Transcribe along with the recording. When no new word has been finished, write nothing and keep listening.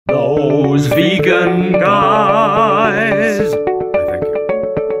those vegan guys. Thank you.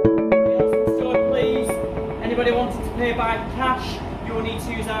 Store, please. Anybody wanting to pay by cash, you will need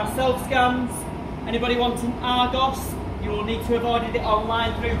to use our self-scans. Anybody wanting Argos, you will need to have ordered it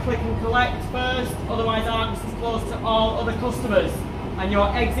online through click and collect first, otherwise Argos is closed to all other customers. And your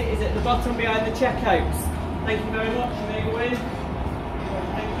exit is at the bottom behind the checkouts. Thank you very much, you may go in.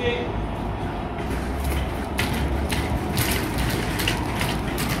 Thank you.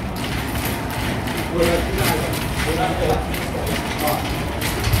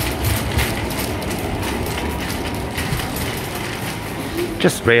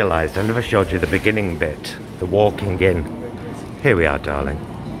 Just realised I never showed you the beginning bit, the walking in. Here we are, darling.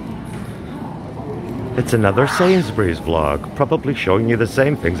 It's another Sainsburys vlog, probably showing you the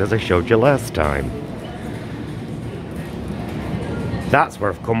same things as I showed you last time. That's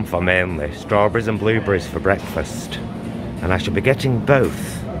where I've come for mainly, strawberries and blueberries for breakfast. And I should be getting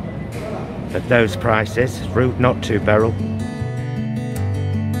both. At those prices, rude not to, Beryl.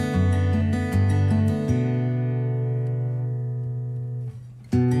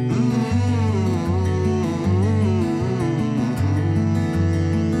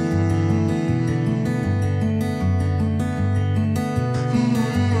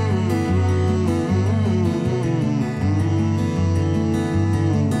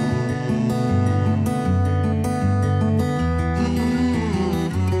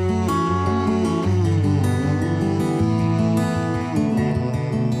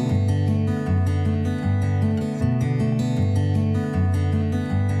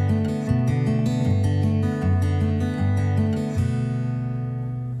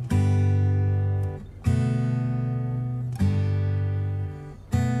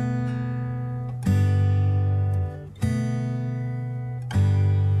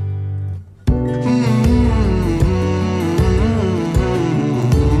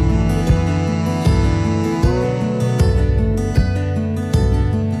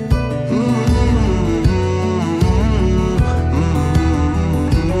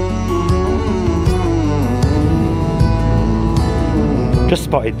 Just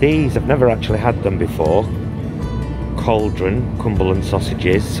spotted these, I've never actually had them before. Cauldron, Cumberland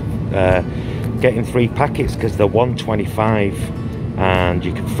sausages. Getting 3 packets because they're $1.25 and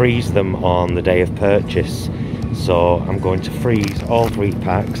you can freeze them on the day of purchase. So I'm going to freeze all 3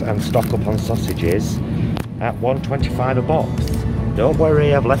 packs and stock up on sausages at $1.25 a box. Don't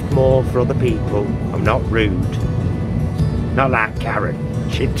worry, I've left more for other people. I'm not rude. Not like Karen,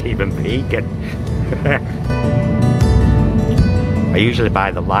 she ain't even vegan. I usually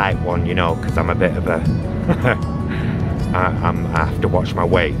buy the light one, you know, because I'm a bit of a... I have to watch my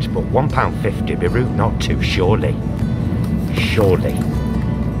weight, but £1.50, be rude not to, surely. Surely.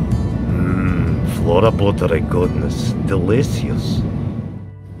 Flora bloody goodness, delicious.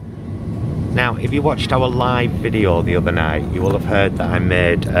 Now, if you watched our live video the other night, you will have heard that I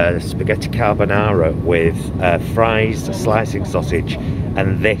made spaghetti carbonara with fries, slicing sausage,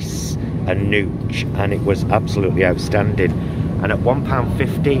 and this, a nooch, and it was absolutely outstanding. And at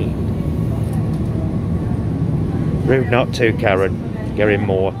 £1.15, rude not to, Karen, getting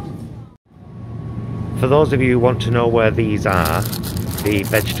more. For those of you who want to know where these are, the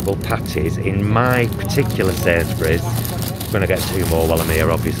vegetable patties, in my particular Sainsburys, I'm going to get 2 more while I'm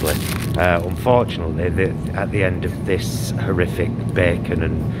here, obviously. Unfortunately, at the end of this horrific bacon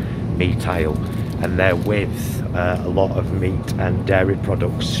and meat aisle, and they're with a lot of meat and dairy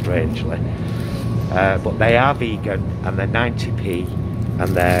products, strangely. But they are vegan and they're 90p and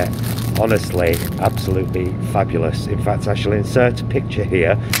they're honestly absolutely fabulous. In fact, I shall insert a picture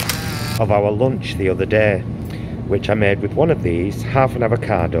here of our lunch the other day, which I made with one of these, half an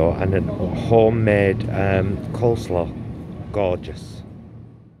avocado and a homemade coleslaw. Gorgeous.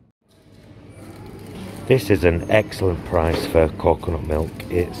 This is an excellent price for coconut milk.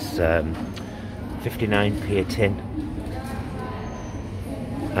 It's 59p a tin.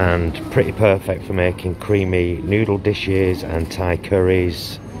 And pretty perfect for making creamy noodle dishes and Thai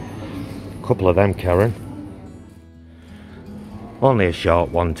curries. A couple of them, Karen. Only a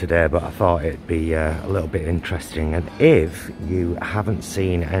short one today, but I thought it'd be a little bit interesting. And if you haven't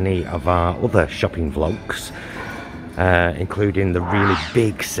seen any of our other shopping vlogs, including the really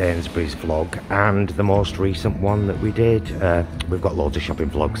big Sainsburys vlog and the most recent one that we did, we've got loads of shopping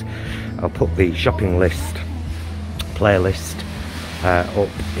vlogs. I'll put the shopping list playlist up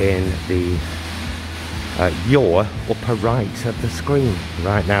in the your upper right of the screen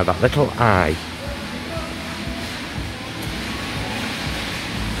right now, that little eye.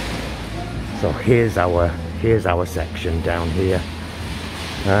 So here's our section down here.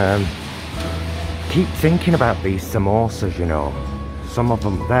 Keep thinking about these samosas, you know. some of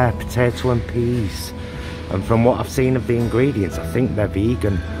them there, potato and peas. And from what I've seen of the ingredients, I think they're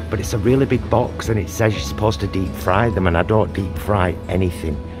vegan. But it's a really big box and it says you're supposed to deep fry them, and I don't deep fry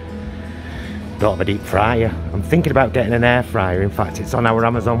anything. Don't have a deep fryer. I'm thinking about getting an air fryer. In fact, it's on our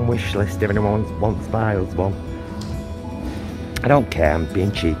Amazon wish list if anyone wants to buy us one. I don't care, I'm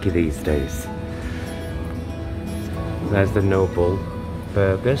being cheeky these days. There's the Noble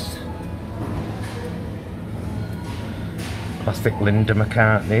burgers. Plastic Linda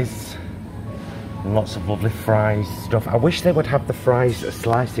McCartney's. And lots of lovely fries stuff. I wish they would have the fries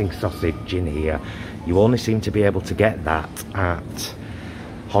slicing sausage in here. You only seem to be able to get that at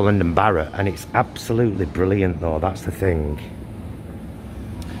Holland and Barrett, and it's absolutely brilliant though, that's the thing.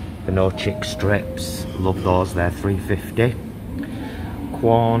 The no chick strips, love those, they're $3.50.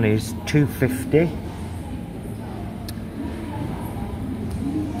 Quorn is $2.50.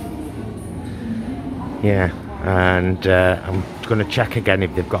 Yeah, and I'm going to check again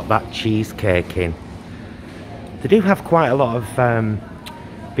if they've got that cheesecake in. They do have quite a lot of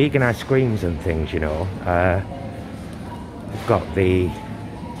vegan ice creams and things, you know. They've got the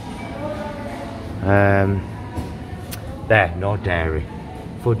there, no dairy,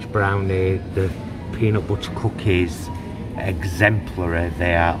 fudge brownie, the peanut butter cookies, exemplary.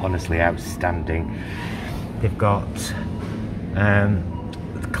 They are honestly outstanding. They've got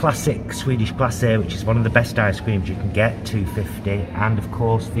the classic Swedish glacé, which is one of the best ice creams you can get, $2.50, and of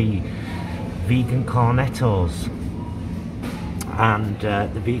course the vegan cornettos and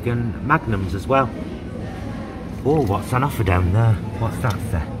the vegan magnums as well. Oh, what's on offer down there? What's that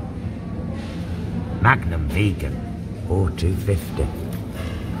there? Magnum vegan. Oh, $2.50.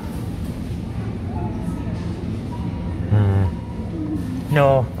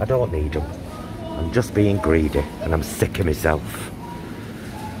 No, I don't need them. I'm just being greedy and I'm sick of myself.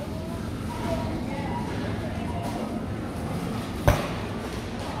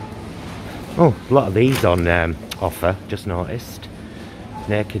 Oh, a lot of these on offer, just noticed.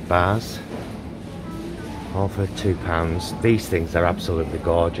 Naked bars, all for £2. These things are absolutely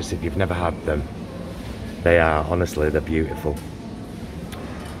gorgeous if you've never had them. They are, honestly, they're beautiful.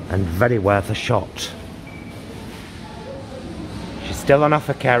 And very worth a shot. She's still on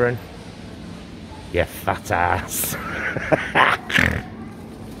offer, Karen. You fat ass.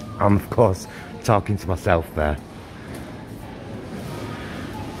 I'm, of course, talking to myself there.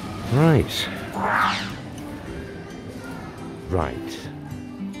 Right. Right.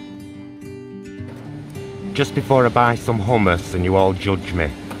 Just before I buy some hummus and you all judge me,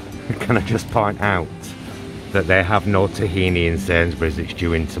 can I just point out that they have no tahini in Sainsburys, it's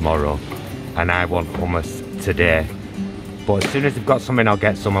due in tomorrow, and I want hummus today. But as soon as they've got something, I'll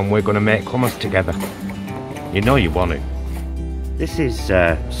get some and we're going to make hummus together. You know you want it. This is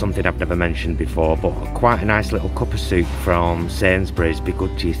something I've never mentioned before, but quite a nice little cup of soup from Sainsburys. Be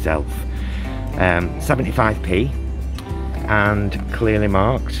good to yourself. 75p and clearly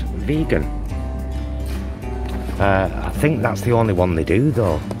marked vegan. I think that's the only one they do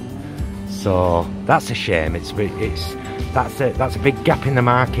though. So that's a shame. That's a big gap in the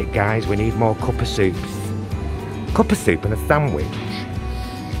market, guys. We need more cup of soups. Cup of soup and a sandwich.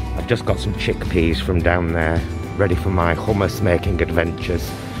 I've just got some chickpeas from down there, ready for my hummus making adventures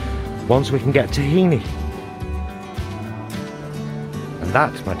once we can get tahini. And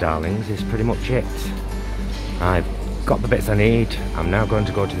that, my darlings, is pretty much it. I've got the bits I need. I'm now going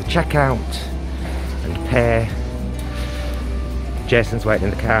to go to the checkout and pay. Jason's waiting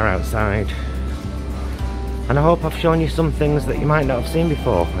in the car outside, and I hope I've shown you some things that you might not have seen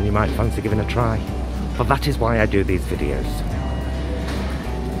before and you might fancy giving a try. But that is why I do these videos.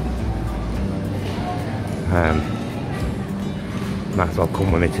 Might as well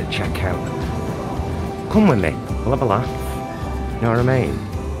come with me to check out. Come with me, we'll have a laugh. You know what I mean?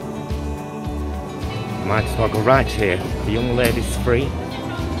 Might as well go right here. The young lady's free.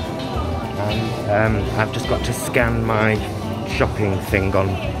 And I've just got to scan my shopping thing on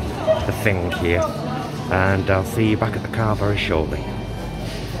the thing here. And I'll see you back at the car very shortly.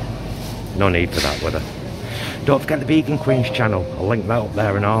 No need for that, whether. Don't forget the Vegan Queens channel. I'll link that up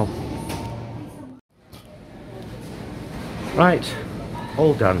there and all. Right,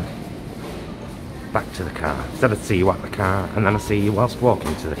 all done. Back to the car. Instead I'd see you at the car, and then I'll see you whilst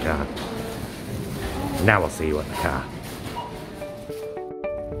walking to the car. Now I'll see you at the car.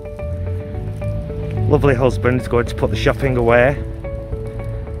 Lovely husband's going to put the shopping away.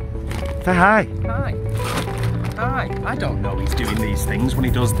 Say hi. Hi. Hi. I don't know he's doing these things when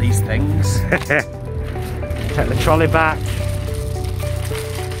he does these things. Take the trolley back.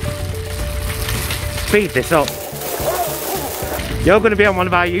 Speed this up. You're going to be on one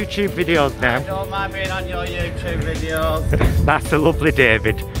of our YouTube videos now. I don't mind being on your YouTube videos. That's a lovely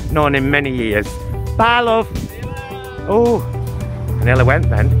David. Known him many years. Bye, love. Oh, I nearly went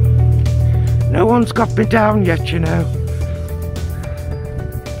then. No one's got me down yet, you know.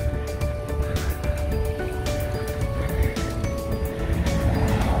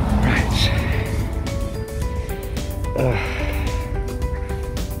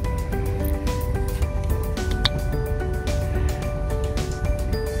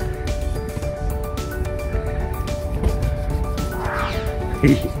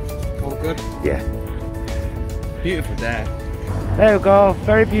 All good? Yeah. Beautiful day. There we go,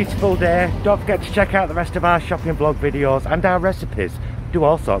 very beautiful day. Don't forget to check out the rest of our shopping vlog videos and our recipes. Do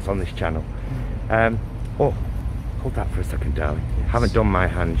all sorts on this channel. Oh, hold that for a second, darling. Yes. Haven't done my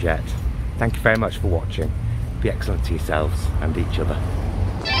hand yet. Thank you very much for watching. Be excellent to yourselves and each other.